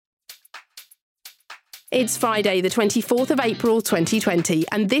It's Friday, the 24th of April 2020,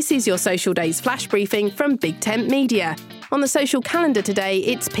 and this is your Social Days flash briefing from Big Tent Media. On the social calendar today,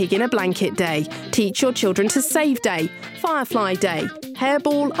 it's Pig in a Blanket Day, Teach Your Children to Save Day, Firefly Day,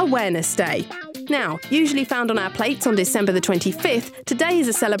 Hairball Awareness Day. Now, usually found on our plates on December the 25th, today is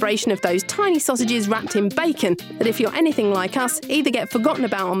a celebration of those tiny sausages wrapped in bacon that, if you're anything like us, either get forgotten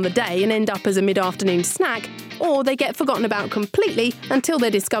about on the day and end up as a mid-afternoon snack, or they get forgotten about completely until they're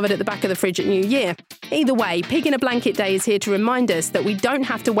discovered at the back of the fridge at New Year. Either way, Pig in a Blanket Day is here to remind us that we don't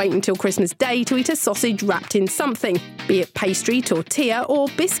have to wait until Christmas Day to eat a sausage wrapped in something, be it pastry, tortilla or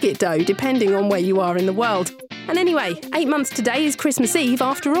biscuit dough, depending on where you are in the world. And anyway, 8 months today is Christmas Eve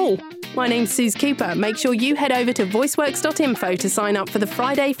after all. My name's Suze Cooper. Make sure you head over to voiceworks.info to sign up for the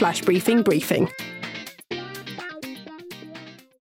Friday Flash Briefing.